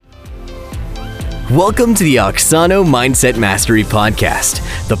Welcome to the Oxano Mindset Mastery Podcast,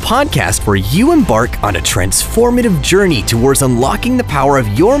 the podcast where you embark on a transformative journey towards unlocking the power of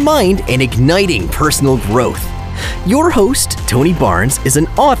your mind and igniting personal growth. Your host, Tony Barnes, is an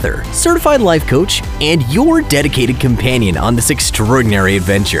author, certified life coach, and your dedicated companion on this extraordinary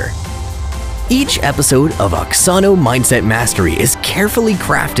adventure. Each episode of Oxano Mindset Mastery is carefully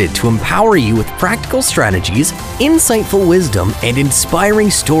crafted to empower you with practical strategies, insightful wisdom, and inspiring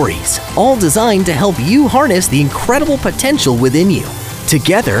stories, all designed to help you harness the incredible potential within you.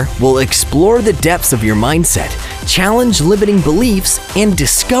 Together, we'll explore the depths of your mindset, challenge limiting beliefs, and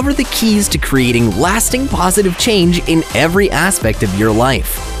discover the keys to creating lasting positive change in every aspect of your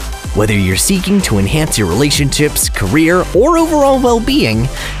life. Whether you're seeking to enhance your relationships, career, or overall well-being,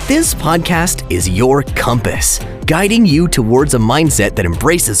 this podcast is your compass, guiding you towards a mindset that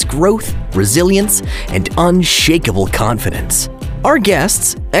embraces growth, resilience, and unshakable confidence. Our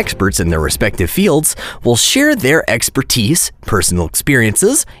guests, experts in their respective fields, will share their expertise, personal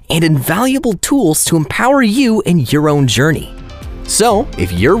experiences, and invaluable tools to empower you in your own journey. So,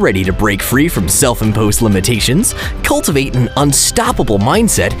 if you're ready to break free from self-imposed limitations, cultivate an unstoppable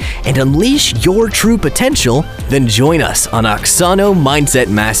mindset, and unleash your true potential, then join us on Oxano Mindset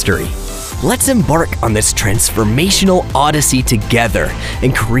Mastery. Let's embark on this transformational odyssey together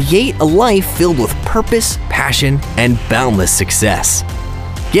and create a life filled with purpose, passion, and boundless success.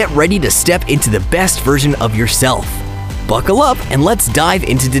 Get ready to step into the best version of yourself. Buckle up and let's dive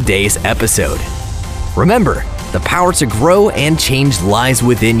into today's episode. Remember, the power to grow and change lies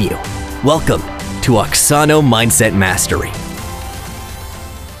within you. Welcome to Oxano Mindset Mastery.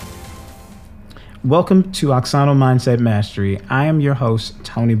 Welcome to Oxano Mindset Mastery. I am your host,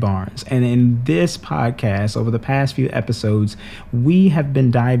 Tony Barnes. And in this podcast, over the past few episodes, we have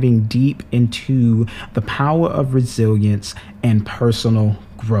been diving deep into the power of resilience and personal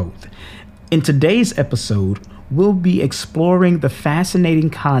growth. In today's episode, we'll be exploring the fascinating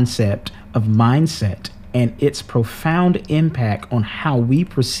concept of mindset and its profound impact on how we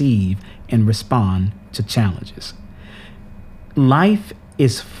perceive and respond to challenges. Life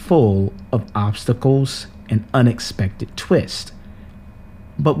is full of obstacles and unexpected twists.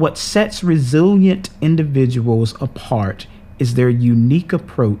 But what sets resilient individuals apart is their unique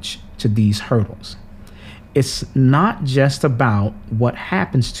approach to these hurdles. It's not just about what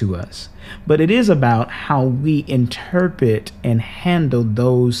happens to us, but it is about how we interpret and handle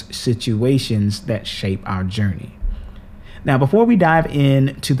those situations that shape our journey. Now, before we dive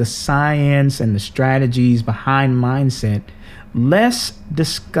into the science and the strategies behind mindset, let's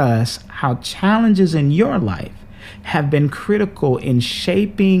discuss how challenges in your life have been critical in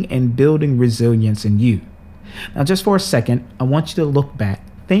shaping and building resilience in you. Now, just for a second, I want you to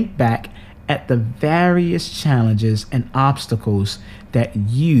think back at the various challenges and obstacles that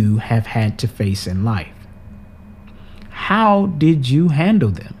you have had to face in life. How did you handle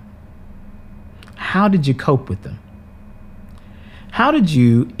them? How did you cope with them? How did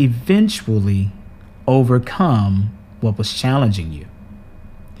you eventually overcome what was challenging you?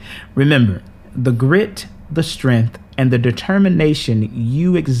 Remember, the grit, the strength, and the determination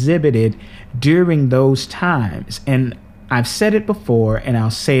you exhibited during those times, and I've said it before and I'll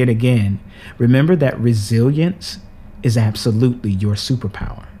say it again. Remember that resilience is absolutely your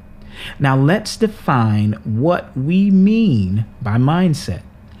superpower. Now let's define what we mean by mindset.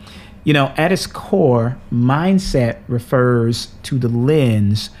 At its core, mindset refers to the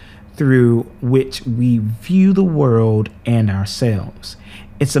lens through which we view the world and ourselves.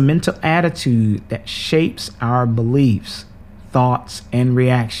 It's a mental attitude that shapes our beliefs, thoughts, and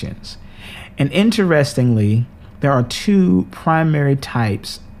reactions. And interestingly, there are two primary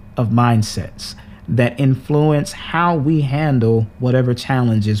types of mindsets that influence how we handle whatever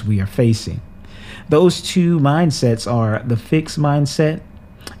challenges we are facing. Those two mindsets are the fixed mindset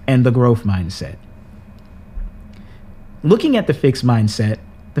and the growth mindset. Looking at the fixed mindset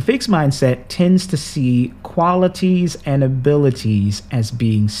tends to see qualities and abilities as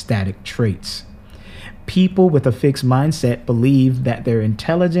being static traits. People with a fixed mindset believe that their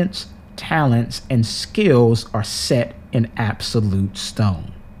intelligence, talents, and skills are set in absolute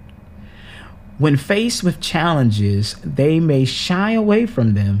stone. When faced with challenges, they may shy away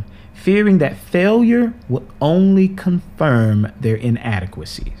from them, fearing that failure will only confirm their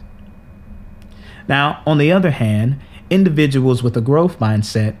inadequacies. Now, on the other hand, individuals with a growth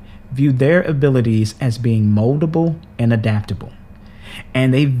mindset view their abilities as being moldable and adaptable.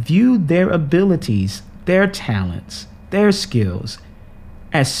 And they view their abilities, their talents, their skills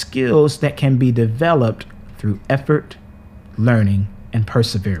as skills that can be developed through effort, learning, and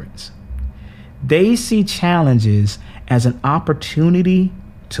perseverance. They see challenges as an opportunity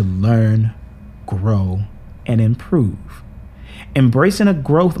to learn, grow, and improve. Embracing a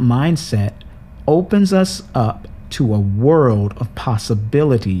growth mindset opens us up to a world of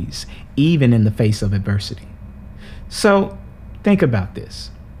possibilities, even in the face of adversity. So think about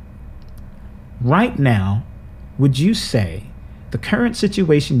this. Right now, would you say the current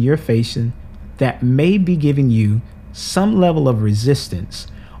situation you're facing that may be giving you some level of resistance,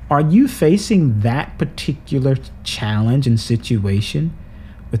 are you facing that particular challenge and situation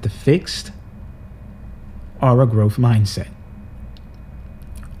with a fixed or a growth mindset?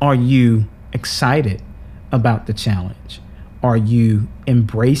 Are you excited about the challenge? Are you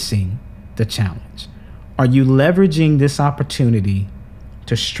embracing the challenge? Are you leveraging this opportunity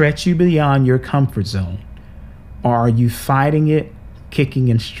to stretch you beyond your comfort zone? Or are you fighting it, kicking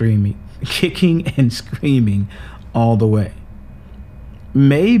and screaming all the way?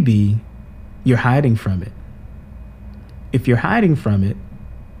 Maybe you're hiding from it. If you're hiding from it,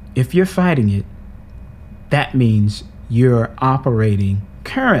 if you're fighting it, that means you're operating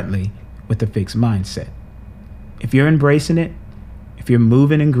currently with a fixed mindset. If you're embracing it, if you're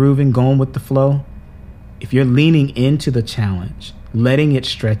moving and grooving, going with the flow, if you're leaning into the challenge, letting it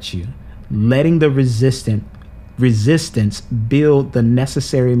stretch you, letting the resistance build the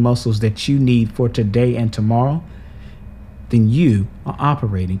necessary muscles that you need for today and tomorrow, then you are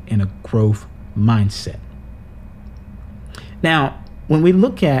operating in a growth mindset. Now, when we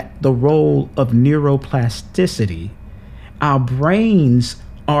look at the role of neuroplasticity, our brains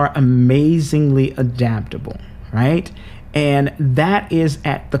are amazingly adaptable, right? And that is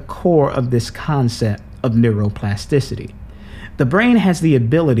at the core of this concept of neuroplasticity. The brain has the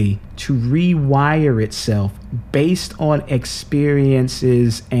ability to rewire itself based on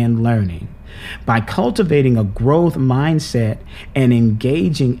experiences and learning. By cultivating a growth mindset and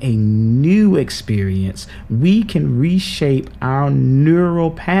engaging a new experience, we can reshape our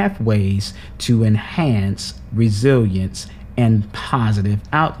neural pathways to enhance resilience and positive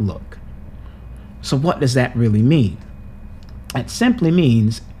outlook. So what does that really mean? It simply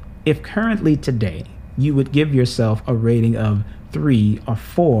means if currently today you would give yourself a rating of 3 or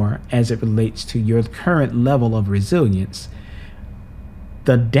 4 as it relates to your current level of resilience,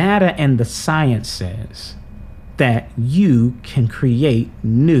 the data and the science says that you can create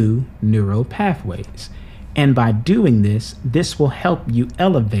new neural pathways. And by doing this, this will help you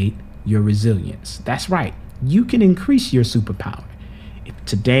elevate your resilience. That's right. You can increase your superpower. If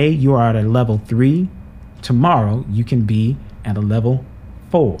today you are at a level 3, tomorrow you can be at a level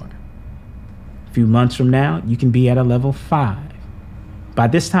 4. A few months from now, you can be at a level 5. By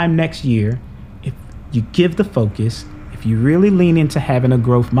this time next year, if you give the focus, if you really lean into having a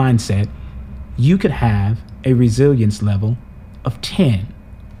growth mindset, you could have a resilience level of 10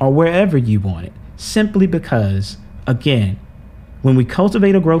 or wherever you want it, simply because, again, when we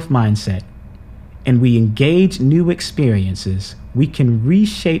cultivate a growth mindset and we engage new experiences, we can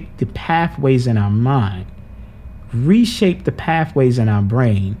reshape the pathways in our mind, reshape the pathways in our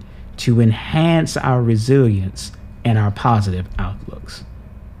brain to enhance our resilience and our positive outlooks.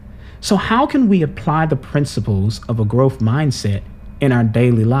 So how can we apply the principles of a growth mindset in our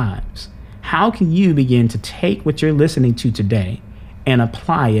daily lives? How can you begin to take what you're listening to today and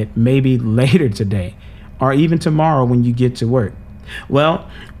apply it maybe later today or even tomorrow when you get to work? Well,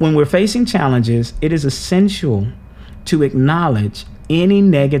 when we're facing challenges, it is essential to acknowledge any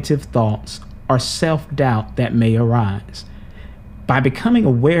negative thoughts or self-doubt that may arise. By becoming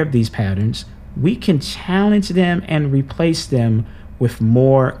aware of these patterns, we can challenge them and replace them with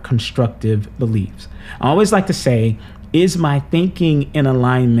more constructive beliefs. I always like to say, is my thinking in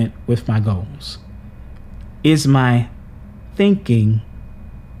alignment with my goals? Is my thinking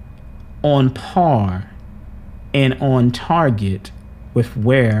on par and on target with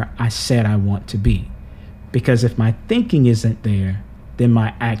where I said I want to be? Because if my thinking isn't there, then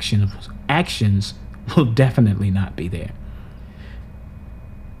my actions will definitely not be there.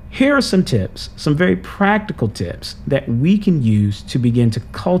 Here are some tips, some very practical tips that we can use to begin to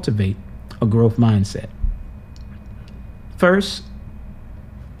cultivate a growth mindset. First,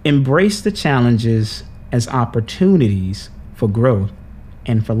 embrace the challenges as opportunities for growth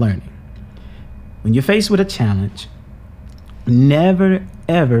and for learning. When you're faced with a challenge, never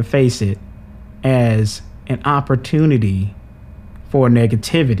ever face it as an opportunity for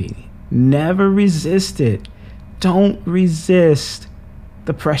negativity. Never resist it. Don't resist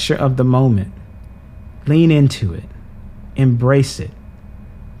the pressure of the moment. Lean into it. Embrace it.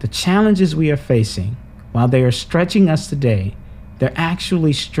 The challenges we are facing, while they are stretching us today, they're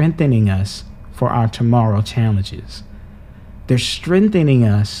actually strengthening us for our tomorrow challenges. They're strengthening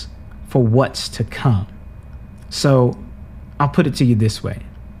us for what's to come. So I'll put it to you this way.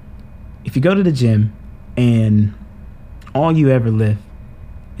 If you go to the gym and all you ever lift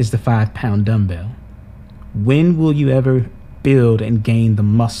is the 5-pound dumbbell, when will you ever build and gain the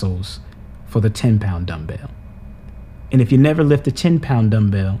muscles for the 10-pound dumbbell? And if you never lift a 10-pound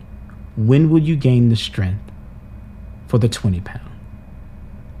dumbbell, when will you gain the strength for the 20-pound?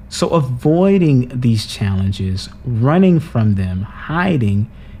 So avoiding these challenges, running from them, hiding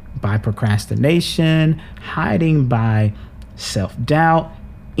by procrastination, hiding by self-doubt,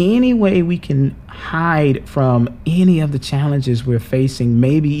 any way we can hide from any of the challenges we're facing,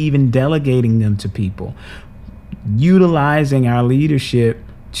 maybe even delegating them to people, utilizing our leadership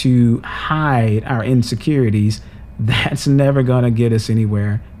to hide our insecurities, that's never going to get us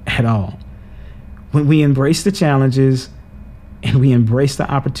anywhere at all. When we embrace the challenges and we embrace the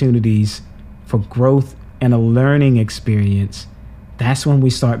opportunities for growth and a learning experience, that's when we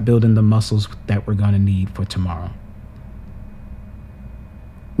start building the muscles that we're going to need for tomorrow.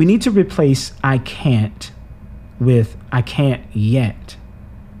 We need to replace I can't with I can't yet.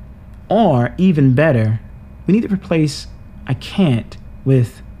 Or even better, we need to replace I can't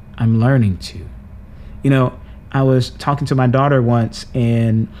with I'm learning to. I was talking to my daughter once,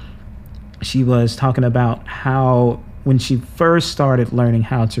 and she was talking about how when she first started learning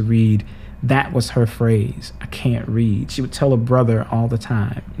how to read, that was her phrase, I can't read. She would tell her brother all the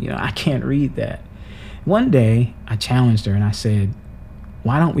time, I can't read that. One day I challenged her and I said,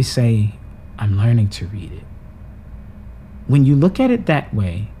 why don't we say, I'm learning to read it? When you look at it that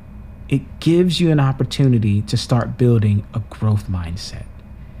way, it gives you an opportunity to start building a growth mindset.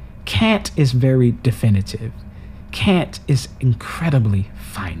 Can't is very definitive. Can't is incredibly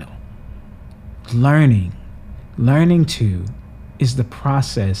final. Learning to is the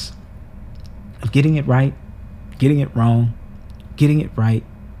process of getting it right, getting it wrong, getting it right,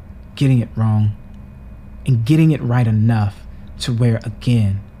 getting it wrong, and getting it right enough to where,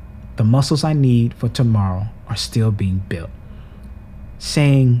 again, the muscles I need for tomorrow are still being built.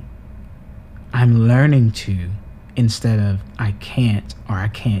 Saying, I'm learning to, instead of I can't or I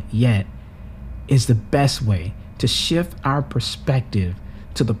can't yet, is the best way to shift our perspective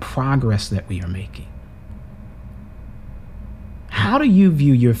to the progress that we are making. How do you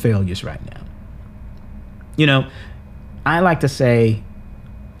view your failures right now? I like to say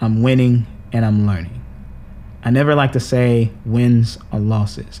I'm winning and I'm learning. I never like to say wins or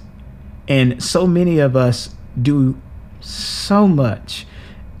losses. And so many of us do so much.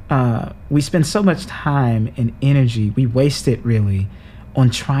 We spend so much time and energy, we waste it really,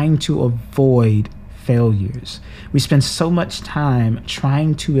 on trying to avoid failures. We spend so much time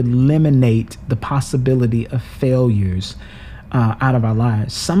trying to eliminate the possibility of failures out of our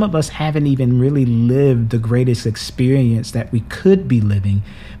lives. Some of us haven't even really lived the greatest experience that we could be living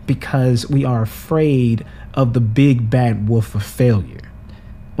because we are afraid of the big bad wolf of failure.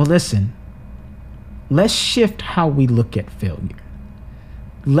 Well, listen, let's shift how we look at failure.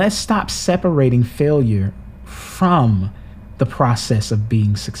 Let's stop separating failure from the process of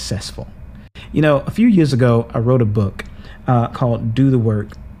being successful. A few years ago, I wrote a book called Do the Work,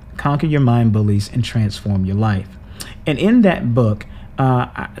 Conquer Your Mind Bullies and Transform Your Life. And in that book,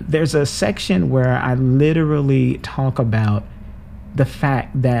 there's a section where I literally talk about the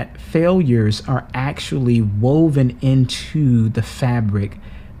fact that failures are actually woven into the fabric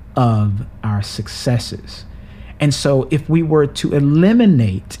of our successes. And so if we were to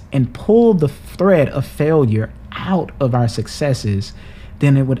eliminate and pull the thread of failure out of our successes,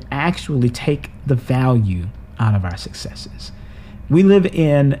 then it would actually take the value out of our successes. We live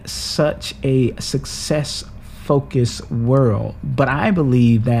in such a success-focused world, but I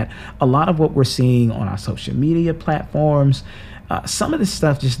believe that a lot of what we're seeing on our social media platforms, some of this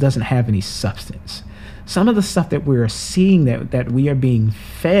stuff just doesn't have any substance. Some of the stuff that we're seeing that we are being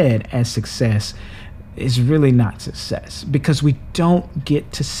fed as success is really not success, because we don't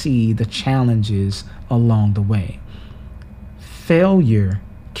get to see the challenges along the way. Failure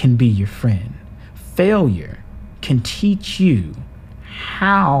can be your friend. Failure can teach you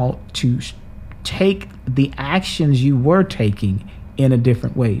how to take the actions you were taking in a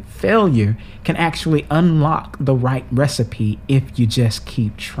different way. Failure can actually unlock the right recipe if you just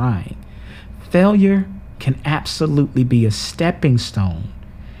keep trying. Failure can absolutely be a stepping stone,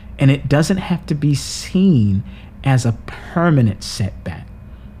 and it doesn't have to be seen as a permanent setback.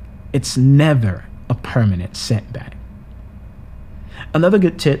 It's never a permanent setback. Another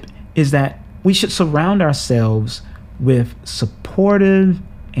good tip is that we should surround ourselves with supportive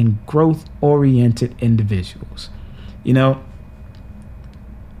and growth-oriented individuals.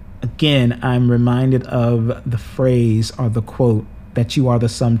 Again, I'm reminded of the phrase or the quote that you are the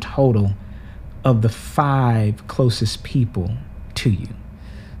sum total of the 5 closest people to you.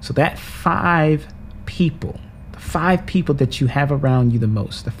 So that five people, the five people that you have around you the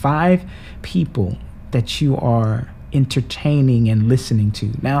most, the five people that you are entertaining and listening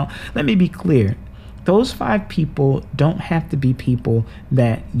to. Now, let me be clear. Those five people don't have to be people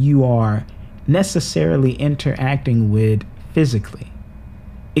that you are necessarily interacting with physically.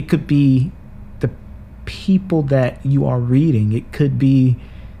 It could be the people that you are reading. It could be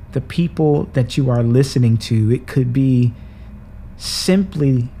the people that you are listening to. It could be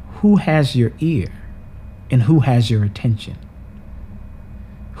simply who has your ear and who has your attention.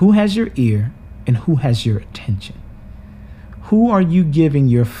 Who has your ear and who has your attention? Who are you giving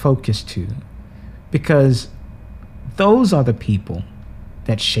your focus to? Because those are the people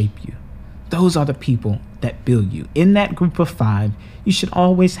that shape you. Those are the people that build you. In that group of five, you should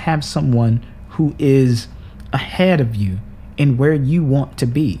always have someone who is ahead of you in where you want to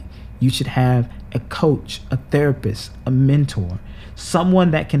be. You should have a coach, a therapist, a mentor,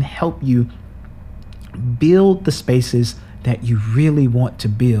 someone that can help you build the spaces that you really want to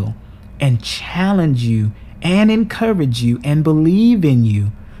build and challenge you and encourage you and believe in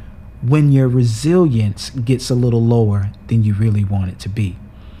you when your resilience gets a little lower than you really want it to be.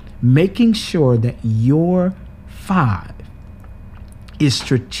 Making sure that your five is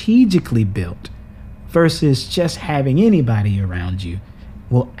strategically built versus just having anybody around you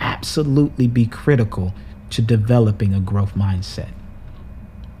will absolutely be critical to developing a growth mindset.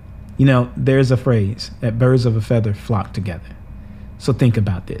 You know, there's a phrase that birds of a feather flock together. So think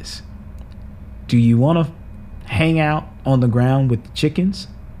about this. Do you want to hang out on the ground with the chickens,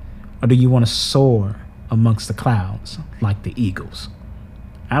 or do you want to soar amongst the clouds like the eagles?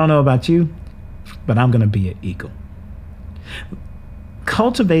 I don't know about you, but I'm going to be an eagle.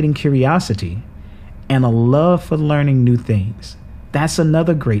 Cultivating curiosity and a love for learning new things. That's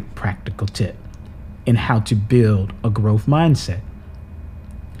another great practical tip in how to build a growth mindset.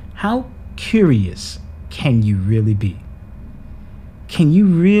 How curious can you really be? Can you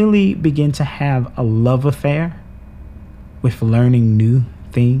really begin to have a love affair with learning new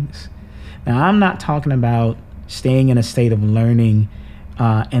things? Now, I'm not talking about staying in a state of learning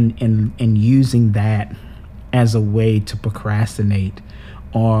and using that as a way to procrastinate,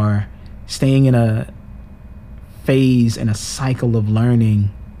 or staying in a phase and a cycle of learning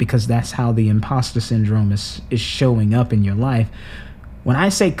because that's how the imposter syndrome is showing up in your life. When I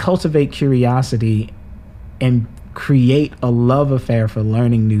say cultivate curiosity and create a love affair for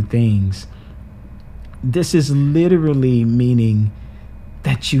learning new things, this is literally meaning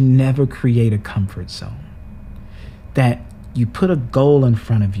that you never create a comfort zone, that you put a goal in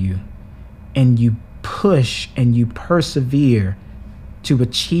front of you and you push and you persevere to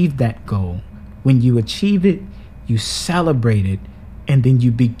achieve that goal. When you achieve it, you celebrate it, and then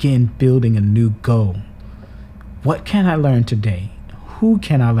you begin building a new goal. What can I learn today? Who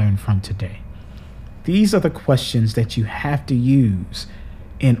can I learn from today? These are the questions that you have to use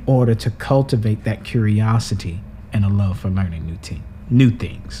in order to cultivate that curiosity and a love for learning new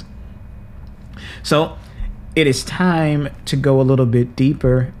things. So it is time to go a little bit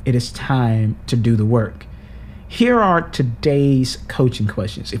deeper. It is time to do the work. Here are today's coaching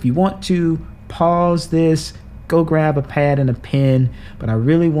questions. If you want to pause this, go grab a pad and a pen, but I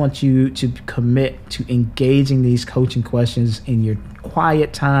really want you to commit to engaging these coaching questions in your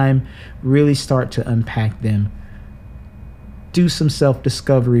quiet time. Really start to unpack them. Do some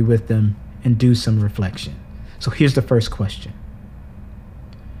self-discovery with them and do some reflection. So here's the first question.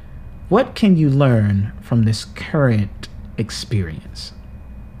 What can you learn from this current experience?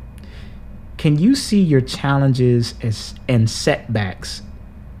 Can you see your challenges and setbacks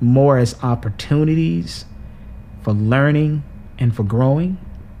more as opportunities for learning and for growing?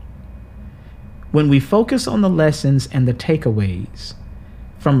 When we focus on the lessons and the takeaways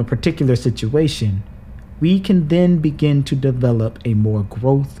from a particular situation, we can then begin to develop a more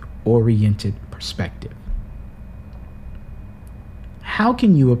growth-oriented perspective. How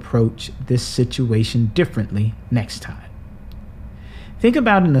can you approach this situation differently next time? Think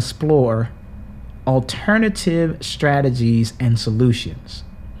about and explore alternative strategies and solutions.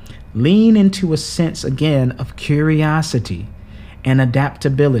 Lean into a sense again of curiosity and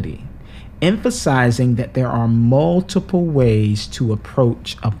adaptability, emphasizing that there are multiple ways to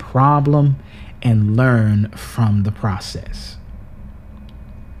approach a problem and learn from the process.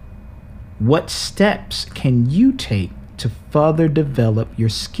 What steps can you take to further develop your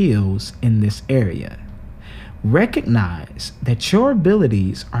skills in this area? Recognize that your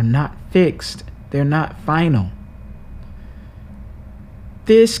abilities are not fixed, they're not final.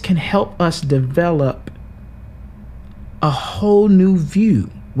 This can help us develop a whole new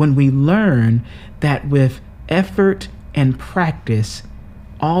view when we learn that with effort and practice,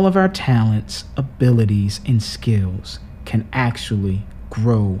 all of our talents, abilities, and skills can actually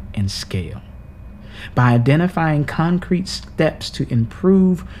grow and scale. By identifying concrete steps to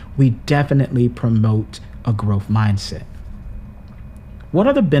improve, we definitely promote a growth mindset. What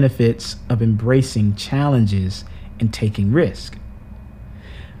are the benefits of embracing challenges and taking risk?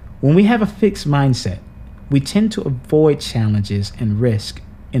 When we have a fixed mindset, we tend to avoid challenges and risk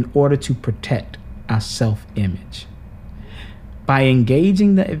in order to protect our self-image. By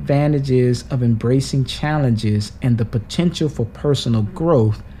engaging the advantages of embracing challenges and the potential for personal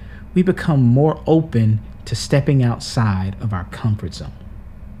growth, we become more open to stepping outside of our comfort zone.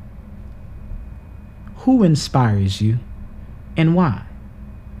 Who inspires you and why?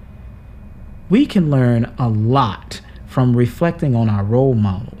 We can learn a lot from reflecting on our role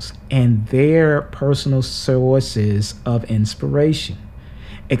models and their personal sources of inspiration.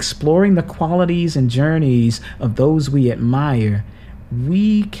 Exploring the qualities and journeys of those we admire,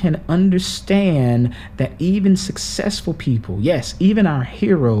 we can understand that even successful people, yes, even our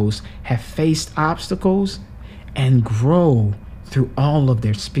heroes, have faced obstacles and grow through all of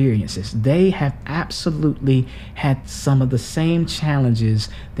their experiences. They have absolutely had some of the same challenges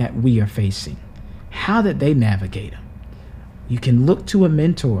that we are facing. How did they navigate them? You can look to a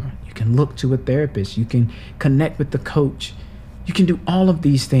mentor. You can look to a therapist. You can connect with the coach. You can do all of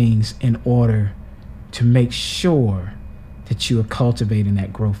these things in order to make sure that you are cultivating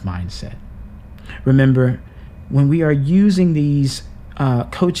that growth mindset. Remember, when we are using these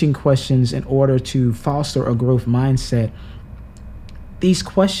coaching questions in order to foster a growth mindset, these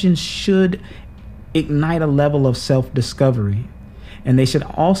questions should ignite a level of self-discovery, and they should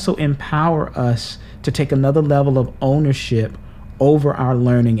also empower us to take another level of ownership over our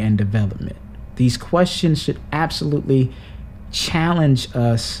learning and development. These questions should absolutely challenge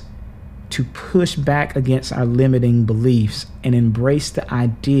us to push back against our limiting beliefs and embrace the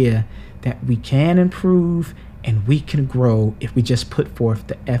idea that we can improve and we can grow if we just put forth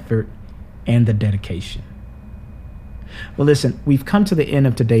the effort and the dedication. Well, listen, we've come to the end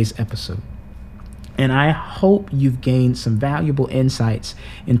of today's episode, and I hope you've gained some valuable insights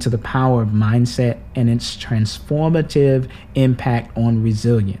into the power of mindset and its transformative impact on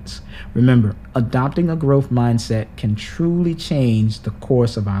resilience. Remember, adopting a growth mindset can truly change the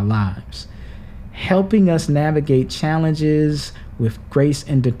course of our lives. Helping us navigate challenges with grace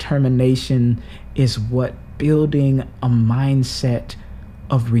and determination is what building a mindset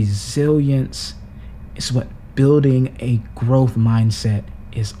of resilience is what building a growth mindset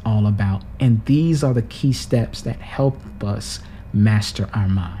is all about. And these are the key steps that help us master our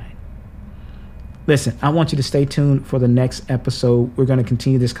mind. Listen, I want you to stay tuned for the next episode. We're going to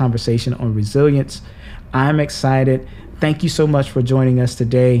continue this conversation on resilience. I'm excited. Thank you so much for joining us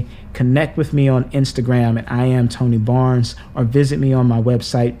today. Connect with me on Instagram at I am Tony Barnes, or visit me on my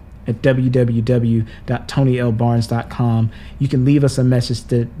website at www.tonylbarnes.com. You can leave us a message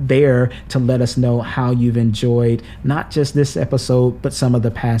there to let us know how you've enjoyed not just this episode, but some of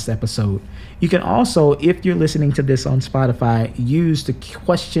the past episode. You can also, if you're listening to this on Spotify, use the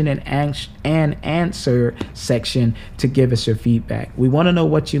question and answer section to give us your feedback. We want to know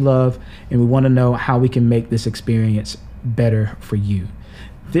what you love, and we want to know how we can make this experience better for you.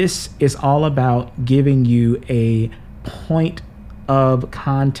 This is all about giving you a point of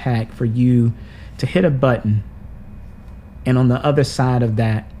contact for you to hit a button, and on the other side of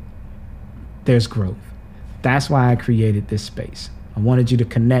that, there's growth. That's why I created this space. I wanted you to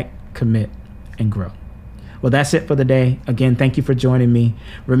connect, commit, and grow. Well, that's it for the day. Again, thank you for joining me.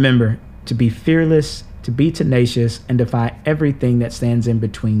 Remember to be fearless, to be tenacious, and defy everything that stands in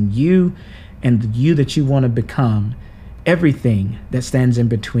between you and the you that you want to become. Everything that stands in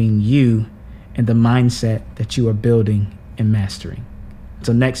between you and the mindset that you are building and mastering.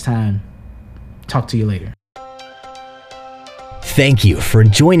 Until next time, talk to you later. Thank you for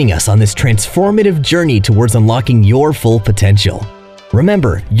joining us on this transformative journey towards unlocking your full potential.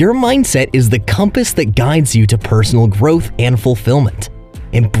 Remember, your mindset is the compass that guides you to personal growth and fulfillment.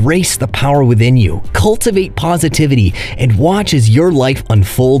 Embrace the power within you, cultivate positivity, and watch as your life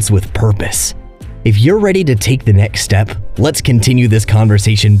unfolds with purpose. If you're ready to take the next step, let's continue this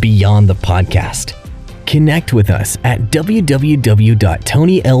conversation beyond the podcast. Connect with us at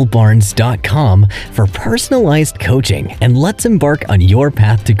www.tonylbarnes.com for personalized coaching, and let's embark on your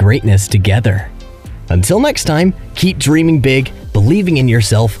path to greatness together. Until next time, keep dreaming big, believing in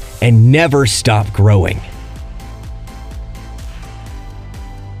yourself, and never stop growing.